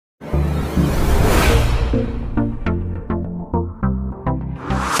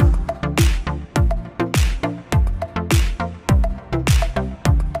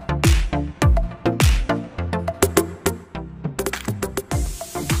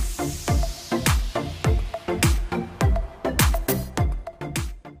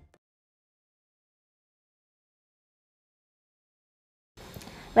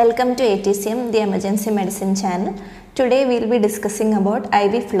Welcome to ATCM, the Emergency Medicine channel. Today we will be discussing about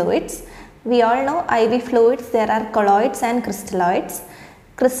IV fluids. We all know IV fluids, there are colloids and crystalloids.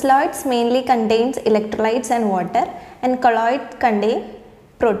 Crystalloids mainly contains electrolytes and water, and colloids contain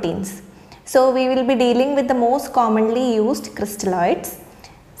proteins. So we will be dealing with the most commonly used crystalloids.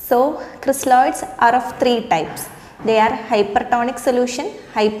 So crystalloids are of three types. They are hypertonic solution,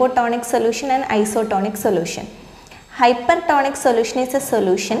 hypotonic solution and isotonic solution. Hypertonic solution is a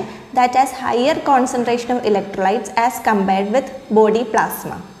solution that has higher concentration of electrolytes as compared with body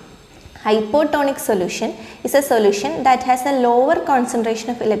plasma. Hypotonic solution is a solution that has a lower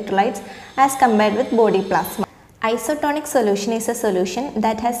concentration of electrolytes as compared with body plasma. Isotonic solution is a solution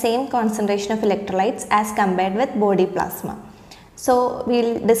that has same concentration of electrolytes as compared with body plasma. So we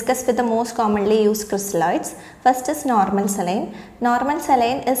will discuss with the most commonly used crystalloids. First is normal saline. Normal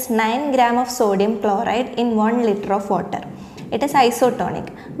saline is 9 gram of sodium chloride in 1 liter of water. It is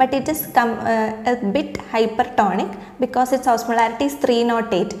isotonic, but it is a bit hypertonic because its osmolarity is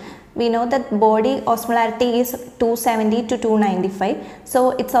 308. We know that body osmolarity is 270 to 295.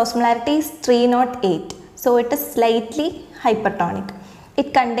 So its osmolarity is 308. So it is slightly hypertonic.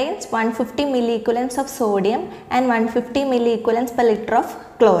 It contains 150 milliequivalents of sodium and 150 milliequivalents per liter of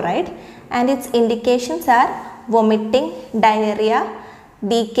chloride, and its indications are vomiting, diarrhea,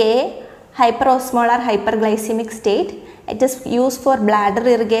 DKA, hyperosmolar hyperglycemic state. It is used for bladder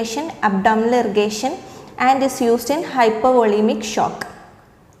irrigation, abdominal irrigation, and is used in hypovolemic shock.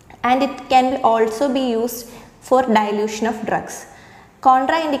 And it can also be used for dilution of drugs.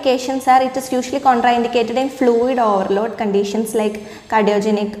 Contraindications are, it is usually contraindicated in fluid overload conditions like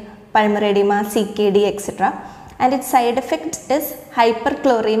cardiogenic, pulmonary edema, CKD, etc. And its side effect is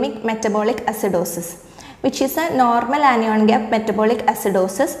hyperchloremic metabolic acidosis, which is a normal anion gap metabolic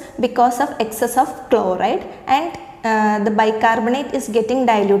acidosis because of excess of chloride, and the bicarbonate is getting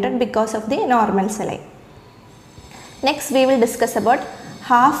diluted because of the normal saline. Next we will discuss about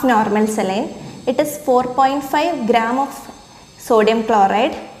half normal saline. It is 4.5 gram of sodium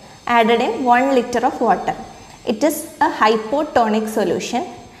chloride added in 1 liter of water. It is a hypotonic solution.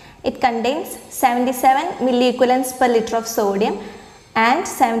 It contains 77 milliequivalents per liter of sodium and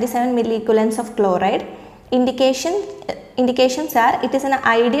 77 milliequivalents of chloride. Indications are, it is an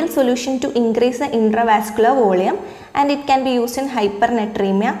ideal solution to increase the intravascular volume, and it can be used in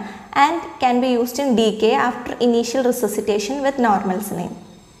hypernatremia and can be used in DKA after initial resuscitation with normal saline.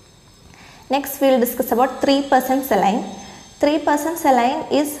 Next we will discuss about 3% saline. 3% saline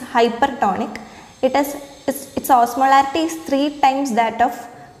is hypertonic. Its osmolarity is 3 times that of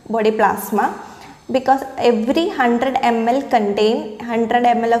body plasma, because every 100 ml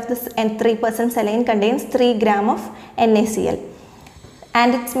of this 3% saline contains 3 gram of NaCl,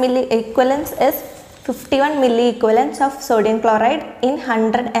 and its milliequivalence is 51 milliequivalents of sodium chloride in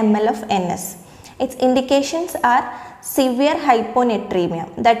 100 ml of NS. Its indications are severe hyponatremia,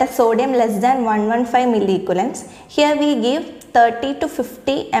 that is sodium less than 115 milliequivalents. Here we give 30 to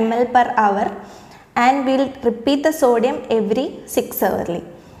 50 ml per hour, and we will repeat the sodium every 6 hourly.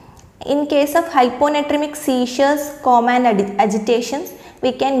 In case of hyponatremic seizures, coma and agitations,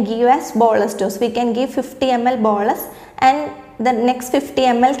 we can give as bolus dose. We can give 50 ml bolus, and the next 50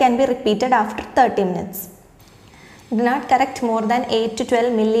 ml can be repeated after 30 minutes. Do not correct more than 8 to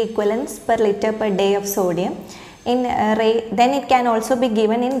 12 milliequivalents per liter per day of sodium. Then it can also be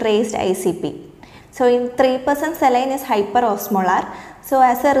given in raised ICP. So in 3% saline is hyperosmolar. So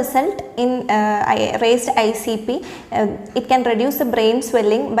as a result, in raised ICP, it can reduce the brain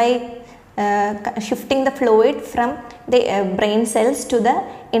swelling by shifting the fluid from the brain cells to the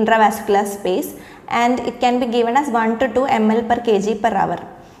intravascular space, and it can be given as 1 to 2 ml per kg per hour.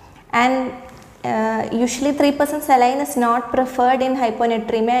 And usually 3% saline is not preferred in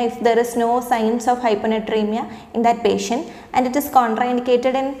hyponatremia if there is no signs of hyponatremia in that patient, and it is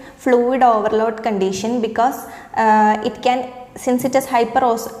contraindicated in fluid overload condition because since it is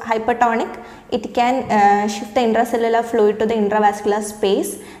hypertonic, it can shift the intracellular fluid to the intravascular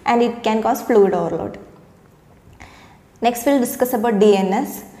space, and it can cause fluid overload. Next we will discuss about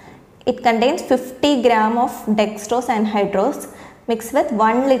DNS. It contains 50 gram of dextrose anhydrose mixed with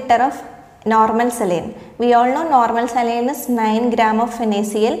 1 liter of normal saline. We all know normal saline is 9 gram of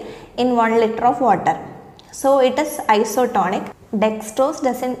NaCl in 1 liter of water. So it is isotonic. Dextrose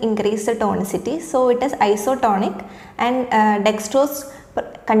doesn't increase the tonicity, so it is isotonic, and dextrose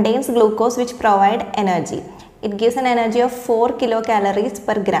contains glucose which provide energy. It gives an energy of 4 kilocalories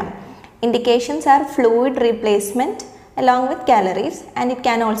per gram. Indications are fluid replacement along with calories, and it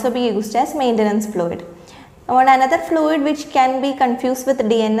can also be used as maintenance fluid. Another fluid which can be confused with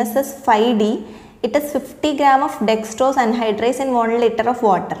DNS is 5D. it is 50 gram of dextrose anhydrase in 1 liter of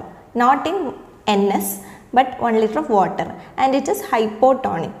water, not in NS but 1 liter of water, and it is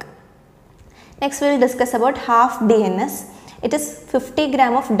hypotonic. Next we will discuss about half DNS. It is 50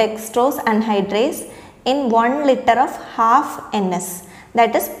 gram of dextrose anhydrase in 1 liter of half NS,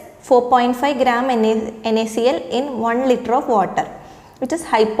 that is 4.5 gram NaCl in 1 liter of water, which is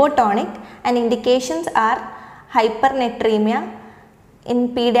hypotonic, and indications are hypernatremia. In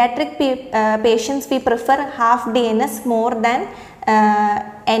pediatric patients we prefer half DNS more than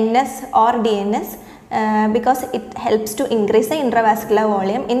NS or DNS because it helps to increase the intravascular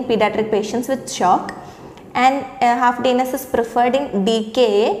volume in pediatric patients with shock, and half DNS is preferred in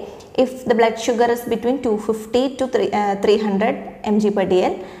DKA if the blood sugar is between 250 to 300 mg per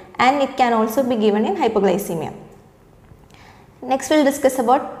dl, and it can also be given in hypoglycemia. Next we will discuss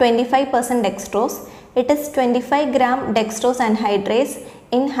about 25% dextrose. It is 25 gram dextrose anhydrase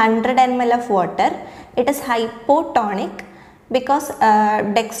in 100 ml of water. It is hypotonic because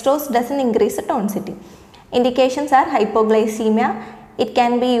dextrose doesn't increase the tonicity. Indications are hypoglycemia. It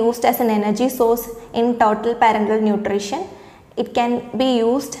can be used as an energy source in total parenteral nutrition. It can be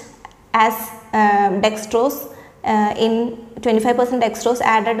used as dextrose in 25% dextrose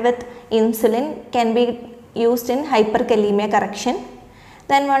added with insulin can be used in hyperkalemia correction.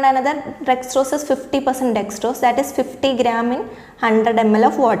 Then one another dextrose is 50% dextrose, that is 50 gram in 100 ml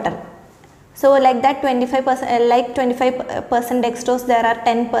of water. So like that 25% like 25% dextrose there are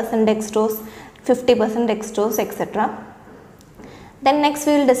 10% dextrose, 50% dextrose, etc. Then next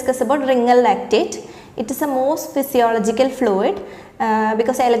we will discuss about ringal lactate. It is a most physiological fluid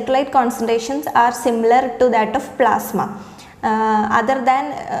because electrolyte concentrations are similar to that of plasma. Other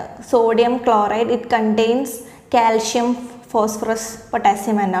than sodium chloride, it contains calcium, phosphorus,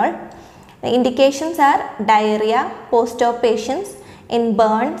 potassium and all. The indications are diarrhea, post-op patients, in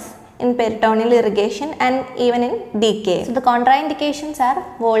burns, in peritoneal irrigation and even in DKA. So the contraindications are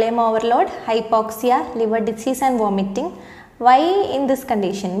volume overload, hypoxia, liver disease and vomiting. Why in this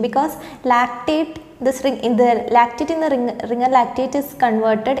condition? Because lactate, ringal lactate is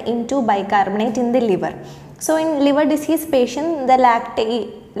converted into bicarbonate in the liver. So in liver disease patient, the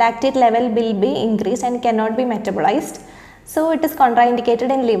lactate level will be increased and cannot be metabolized. So it is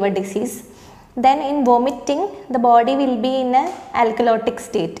contraindicated in liver disease. Then in vomiting, the body will be in an alkalotic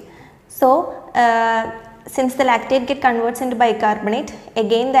state. So since the lactate converts into bicarbonate,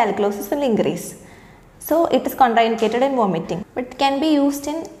 again the alkalosis will increase. So it is contraindicated in vomiting, but it can be used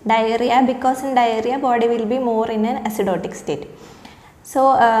in diarrhea because in diarrhea body will be more in an acidotic state. So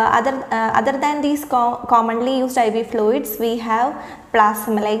other than these commonly used IV fluids, we have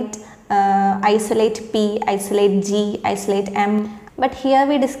plasmolite, isolate P, isolate G, isolate M. But here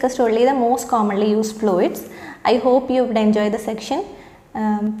we discussed only the most commonly used fluids. I hope you would enjoy the section.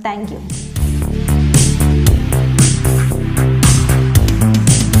 Thank you.